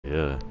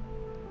Yeah.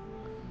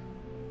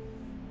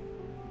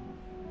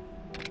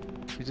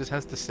 He just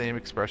has the same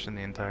expression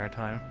the entire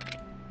time.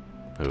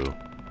 Who?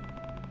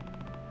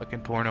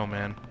 Fucking porno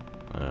man.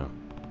 Oh.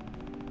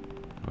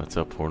 That's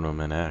how porno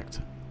men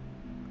act.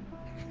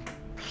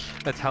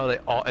 That's how they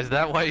all. Is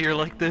that why you're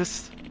like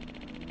this?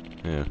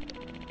 Yeah.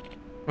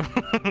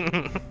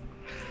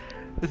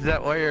 Is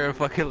that why you're a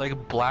fucking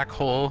like black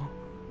hole?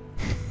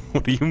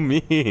 What do you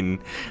mean?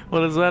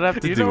 What does that have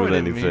to You do know with what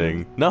it anything?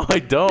 means. No, I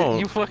don't.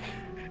 You fuck.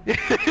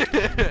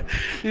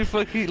 You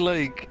fucking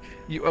like.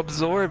 You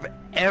absorb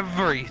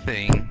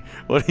everything.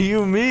 What do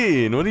you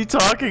mean? What are you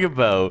talking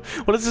about?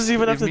 What does this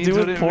even have to do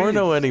with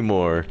porno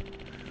anymore?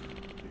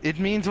 It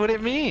means what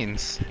it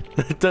means.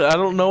 I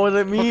don't know what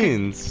it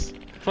means.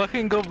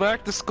 Fucking go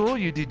back to school,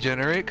 you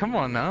degenerate. Come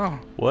on now.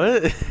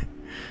 What?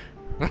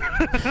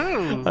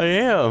 I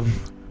am.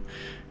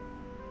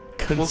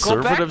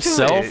 Conservative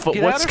cell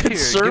phone? What's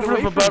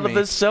conservative about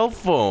this cell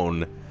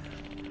phone?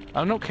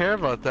 I don't care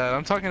about that.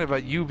 I'm talking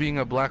about you being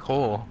a black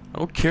hole. I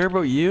don't care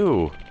about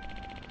you.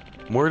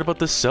 I'm worried about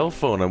this cell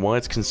phone and why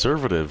it's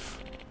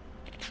conservative.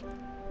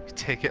 You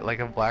take it like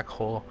a black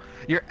hole.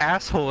 Your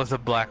asshole is a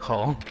black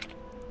hole.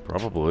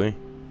 Probably.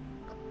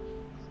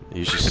 It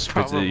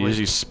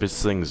usually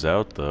spits things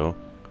out though.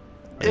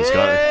 And it's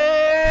got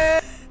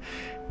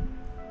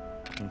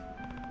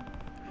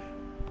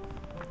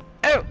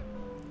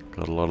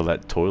got a lot of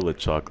that toilet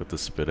chocolate to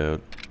spit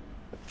out.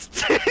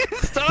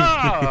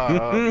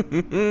 Stop!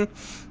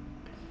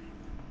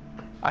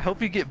 I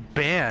hope you get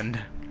banned.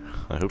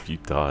 I hope you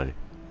die.